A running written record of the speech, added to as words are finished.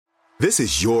This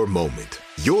is your moment,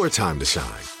 your time to shine,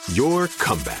 your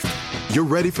comeback. You're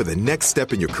ready for the next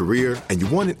step in your career, and you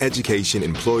want an education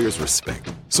employers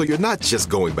respect. So you're not just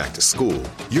going back to school,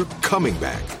 you're coming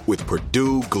back with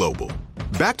Purdue Global.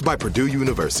 Backed by Purdue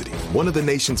University, one of the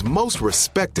nation's most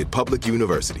respected public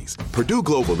universities, Purdue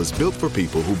Global is built for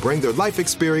people who bring their life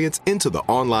experience into the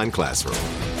online classroom.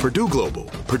 Purdue Global,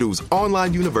 Purdue's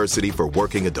online university for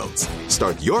working adults.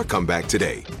 Start your comeback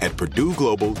today at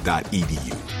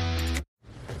purdueglobal.edu.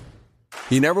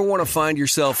 You never want to find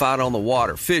yourself out on the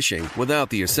water fishing without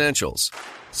the essentials.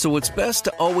 So it's best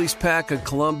to always pack a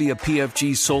Columbia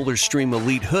PFG Solar Stream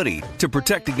Elite hoodie to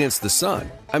protect against the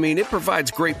sun. I mean, it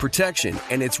provides great protection,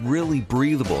 and it's really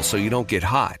breathable so you don't get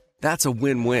hot. That's a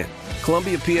win-win.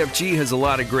 Columbia PFG has a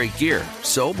lot of great gear,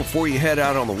 so before you head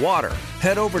out on the water,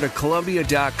 head over to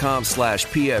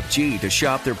Columbia.com/PFG to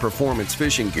shop their performance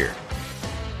fishing gear.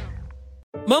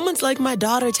 Moments like my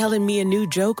daughter telling me a new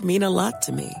joke mean a lot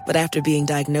to me. But after being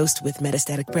diagnosed with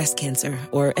metastatic breast cancer,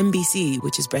 or MBC,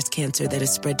 which is breast cancer that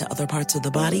is spread to other parts of the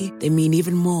body, they mean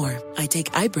even more. I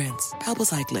take Ibrance,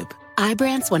 palbociclib.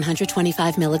 Ibrance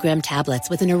 125 milligram tablets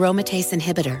with an aromatase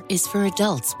inhibitor is for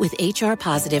adults with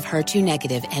HR-positive,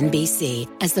 HER2-negative MBC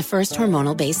as the first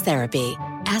hormonal-based therapy.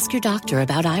 Ask your doctor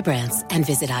about Ibrance and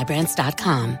visit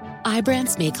Ibrance.com.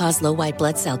 Ibrance may cause low white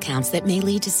blood cell counts that may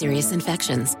lead to serious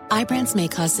infections. Ibrance may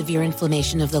cause severe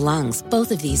inflammation of the lungs. Both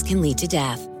of these can lead to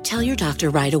death. Tell your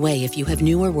doctor right away if you have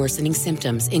new or worsening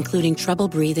symptoms, including trouble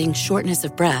breathing, shortness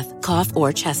of breath, cough,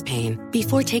 or chest pain.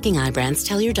 Before taking Ibrance,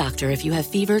 tell your doctor if you have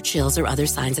fever, chills, or other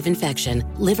signs of infection,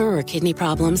 liver or kidney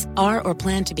problems, are or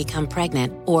plan to become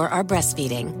pregnant, or are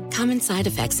breastfeeding. Common side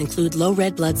effects include low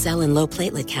red blood cell and low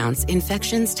platelet counts,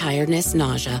 infections, tiredness,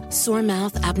 nausea, sore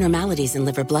mouth, abnormalities in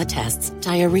liver blood tests,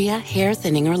 diarrhea, hair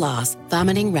thinning or loss,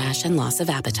 vomiting, rash, and loss of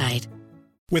appetite.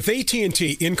 With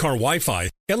AT&T in-car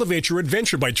Wi-Fi, elevate your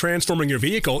adventure by transforming your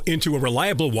vehicle into a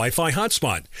reliable Wi-Fi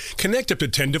hotspot. Connect up to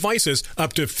 10 devices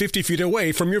up to 50 feet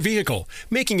away from your vehicle,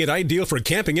 making it ideal for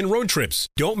camping and road trips.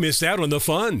 Don't miss out on the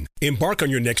fun. Embark on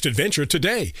your next adventure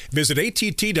today. Visit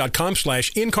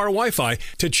att.com/in-car Wi-Fi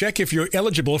to check if you're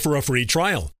eligible for a free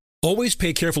trial. Always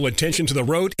pay careful attention to the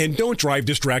road and don't drive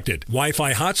distracted.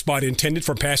 Wi-Fi hotspot intended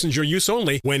for passenger use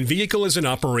only when vehicle is in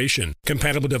operation.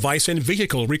 Compatible device and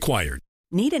vehicle required.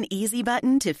 Need an easy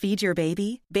button to feed your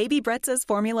baby? Baby Brezza's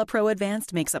Formula Pro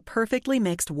Advanced makes a perfectly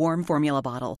mixed warm formula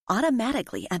bottle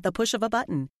automatically at the push of a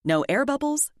button. No air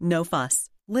bubbles, no fuss.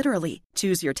 Literally,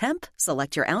 choose your temp,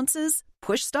 select your ounces,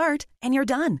 push start, and you're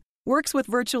done. Works with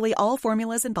virtually all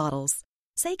formulas and bottles.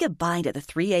 Say goodbye to the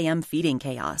 3 a.m. feeding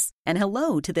chaos and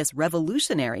hello to this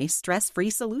revolutionary stress-free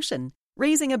solution.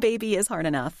 Raising a baby is hard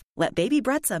enough. Let Baby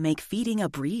Brezza make feeding a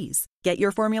breeze. Get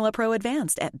your Formula Pro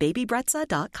Advanced at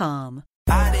babybrezza.com.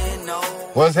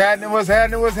 What's happening?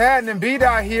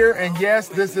 B-Dot here, and yes,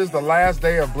 this is the last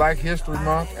day of Black History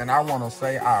Month, and I want to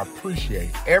say I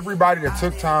appreciate everybody that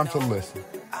took time to listen.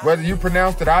 Whether you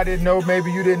pronounced it I didn't know,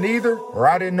 maybe you didn't either, or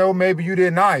I didn't know, maybe you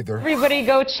didn't either. Everybody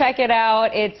go check it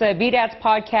out. It's a B-Dat's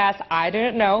podcast, I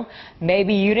Didn't Know,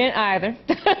 Maybe You Didn't Either.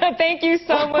 Thank you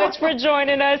so much for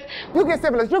joining us. You get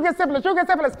syphilis.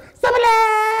 Syphilis!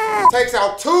 Takes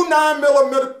out two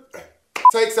 9mm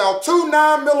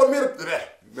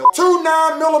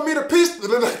pistols.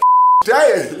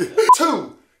 Dang.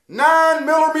 2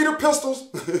 9mm pistols.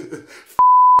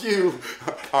 You.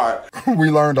 All right. We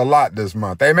learned a lot this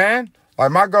month. Hey, man.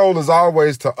 Like, my goal is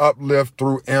always to uplift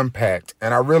through impact,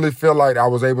 and I really feel like I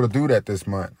was able to do that this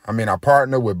month. I mean, I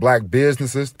partnered with Black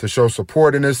businesses to show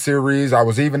support in this series. I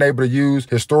was even able to use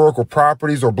historical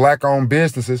properties or Black-owned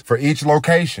businesses for each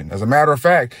location. As a matter of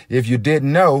fact, if you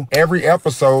didn't know, every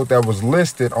episode that was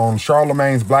listed on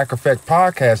Charlemagne's Black Effect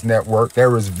Podcast Network,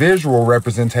 there is visual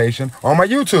representation on my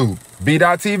YouTube,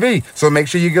 B.TV. So make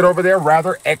sure you get over there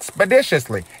rather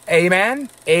expeditiously.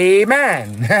 Amen?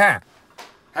 Amen.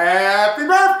 Happy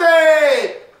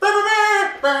birthday!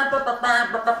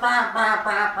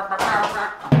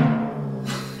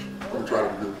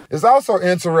 It's also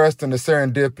interesting the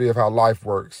serendipity of how life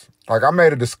works. Like, I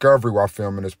made a discovery while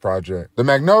filming this project. The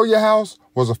Magnolia House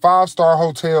was a 5-star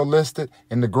hotel listed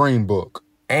in the Green Book,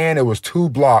 and it was 2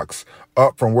 blocks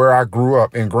up from where I grew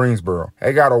up in Greensboro.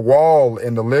 They got a wall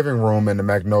in the living room in the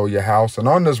Magnolia House, and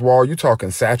on this wall, you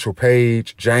talking Satchel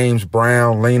Paige, James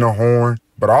Brown, Lena Horne.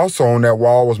 But also on that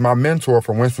wall was my mentor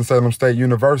from Winston-Salem State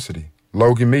University,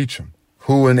 Logie Meacham,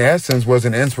 who in essence was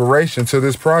an inspiration to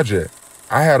this project.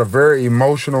 I had a very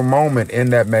emotional moment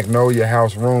in that Magnolia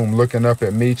House room looking up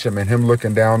at Meacham and him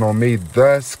looking down on me,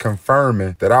 thus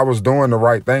confirming that I was doing the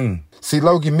right thing. See,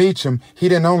 Logie Meacham, he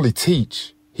didn't only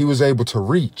teach, he was able to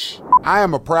reach. I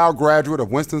am a proud graduate of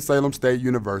Winston-Salem State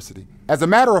University. As a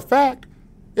matter of fact,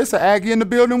 it's an Aggie in the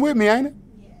building with me, ain't it?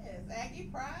 Yes, Aggie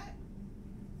pride.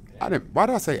 Why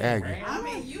did I say Aggie? I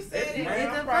mean, you said it in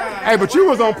the first. Hey, but you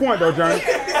was on point, though, Johnny.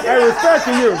 Hey, respect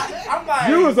to you.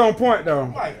 You was on point,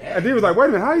 though. And he was like, wait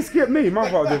a minute, how you skip me? My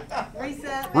fault, dude.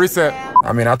 Reset.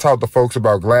 I mean, I talked to folks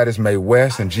about Gladys Mae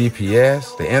West and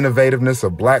GPS, the innovativeness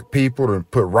of black people to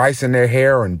put rice in their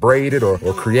hair and braid it or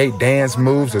create dance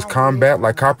moves as combat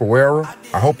like capoeira.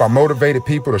 I hope I motivated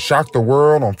people to shock the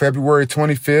world on February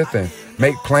 25th and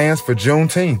make plans for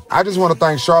Juneteenth. I just want to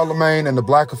thank Charlamagne and the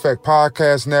Black Effect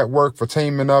Podcast Network for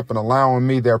teaming up and allowing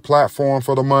me their platform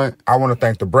for the month. I want to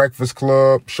thank The Breakfast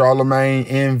Club, Charlamagne,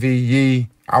 MVE.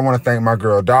 I want to thank my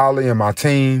girl Dolly and my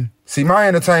team. See, my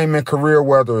entertainment career,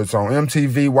 whether it's on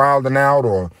MTV Wild 'N Out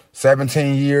or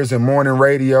 17 years in morning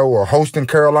radio or hosting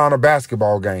Carolina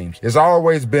basketball games, it's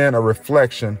always been a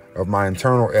reflection of my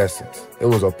internal essence. It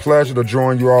was a pleasure to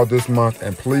join you all this month,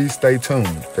 and please stay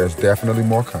tuned. There's definitely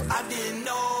more coming.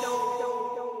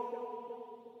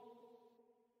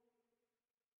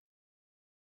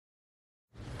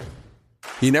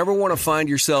 You never want to find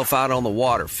yourself out on the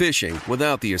water fishing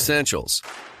without the essentials.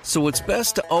 So it's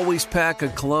best to always pack a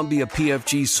Columbia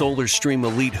PFG Solar Stream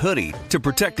Elite hoodie to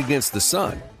protect against the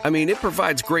sun. I mean, it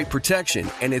provides great protection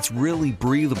and it's really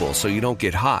breathable so you don't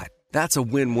get hot. That's a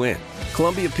win-win.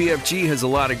 Columbia PFG has a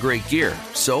lot of great gear.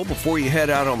 So before you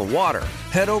head out on the water,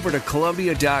 head over to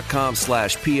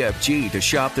Columbia.com/PFG to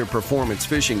shop their performance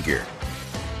fishing gear.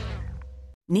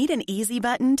 Need an easy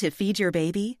button to feed your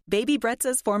baby? Baby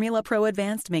Brezza's Formula Pro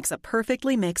Advanced makes a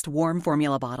perfectly mixed warm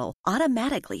formula bottle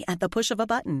automatically at the push of a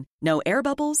button. No air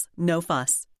bubbles, no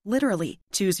fuss. Literally,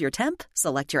 choose your temp,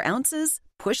 select your ounces,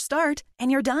 push start, and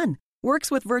you're done.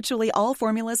 Works with virtually all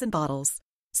formulas and bottles.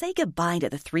 Say goodbye to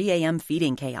the 3 a.m.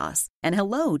 feeding chaos and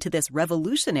hello to this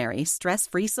revolutionary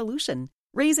stress-free solution.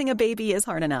 Raising a baby is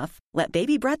hard enough. Let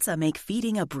Baby Brezza make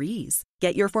feeding a breeze.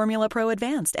 Get your Formula Pro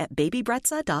Advanced at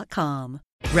babybrezza.com.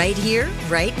 Right here,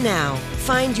 right now.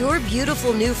 Find your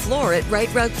beautiful new floor at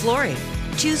Right Rug Flooring.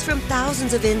 Choose from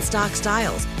thousands of in-stock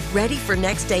styles, ready for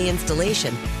next day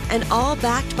installation, and all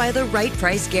backed by the right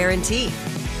price guarantee.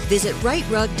 Visit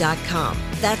rightrug.com.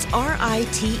 That's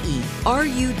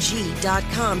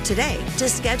RITERUG.com today to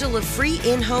schedule a free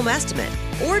in-home estimate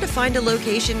or to find a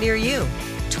location near you.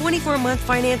 24-month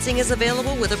financing is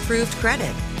available with approved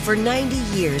credit. For 90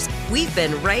 years, we've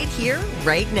been right here,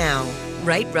 right now.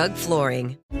 Right Rug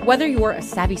Flooring. Whether you're a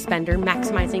savvy spender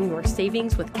maximizing your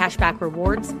savings with cashback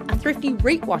rewards, a thrifty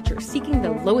rate watcher seeking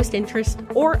the lowest interest,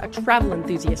 or a travel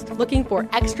enthusiast looking for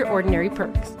extraordinary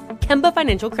perks, Kemba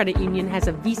Financial Credit Union has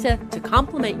a visa to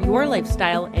complement your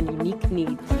lifestyle and unique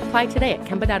needs. Apply today at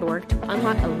Kemba.org to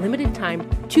unlock a limited time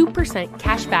 2%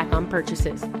 cash back on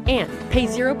purchases and pay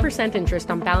 0% interest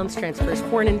on balance transfers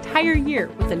for an entire year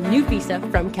with a new visa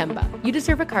from Kemba. You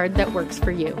deserve a card that works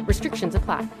for you. Restrictions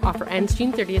apply. Offer ends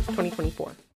June 30th,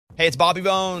 2024. Hey, it's Bobby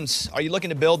Bones. Are you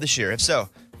looking to build this year? If so,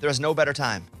 there is no better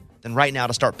time than right now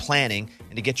to start planning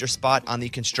and to get your spot on the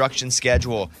construction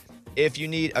schedule. If you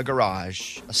need a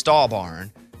garage, a stall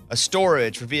barn, a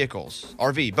storage for vehicles,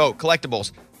 RV, boat,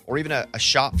 collectibles, or even a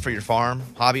shop for your farm,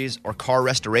 hobbies, or car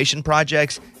restoration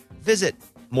projects, visit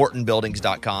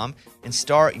MortonBuildings.com and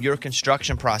start your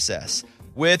construction process.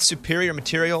 With superior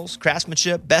materials,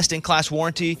 craftsmanship, best-in-class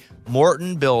warranty,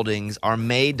 Morton Buildings are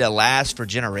made to last for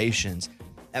generations.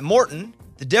 At Morton,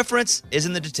 the difference is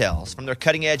in the details. From their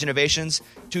cutting-edge innovations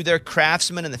to their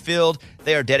craftsmen in the field,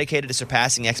 they are dedicated to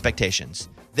surpassing expectations.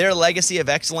 Their legacy of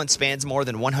excellence spans more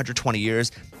than 120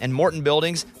 years, and Morton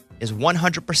Buildings is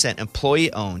 100%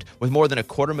 employee-owned with more than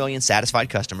 250,000 satisfied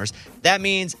customers. That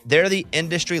means they're the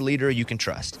industry leader you can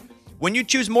trust. When you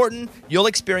choose Morton, you'll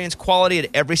experience quality at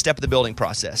every step of the building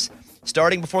process,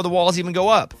 starting before the walls even go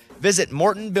up. Visit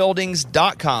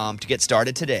MortonBuildings.com to get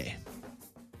started today.